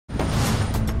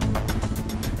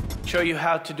show you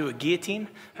how to do a guillotine.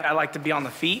 I like to be on the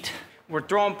feet. We're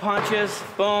throwing punches,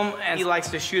 boom, and he likes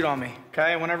to shoot on me,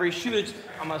 okay? Whenever he shoots,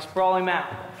 I'm gonna sprawl him out.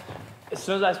 As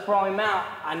soon as I sprawl him out,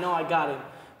 I know I got him.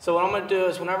 So what I'm gonna do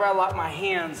is whenever I lock my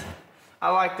hands, I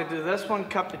like to do this one,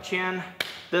 cup the chin.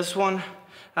 This one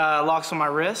locks on my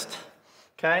wrist.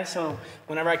 Okay, so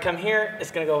whenever I come here,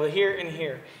 it's gonna go over here and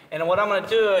here. And what I'm gonna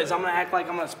do is I'm gonna act like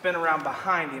I'm gonna spin around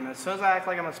behind him. As soon as I act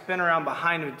like I'm gonna spin around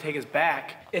behind him to take his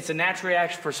back, it's a natural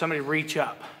reaction for somebody to reach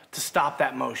up to stop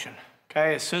that motion.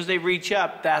 Okay, as soon as they reach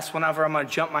up, that's whenever I'm gonna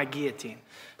jump my guillotine.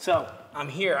 So I'm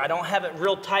here, I don't have it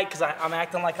real tight because I'm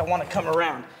acting like I wanna come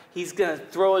around. He's gonna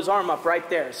throw his arm up right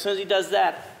there. As soon as he does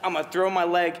that, I'm gonna throw my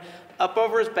leg up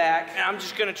over his back and I'm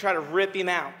just gonna try to rip him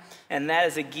out. And that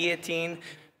is a guillotine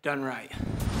done right.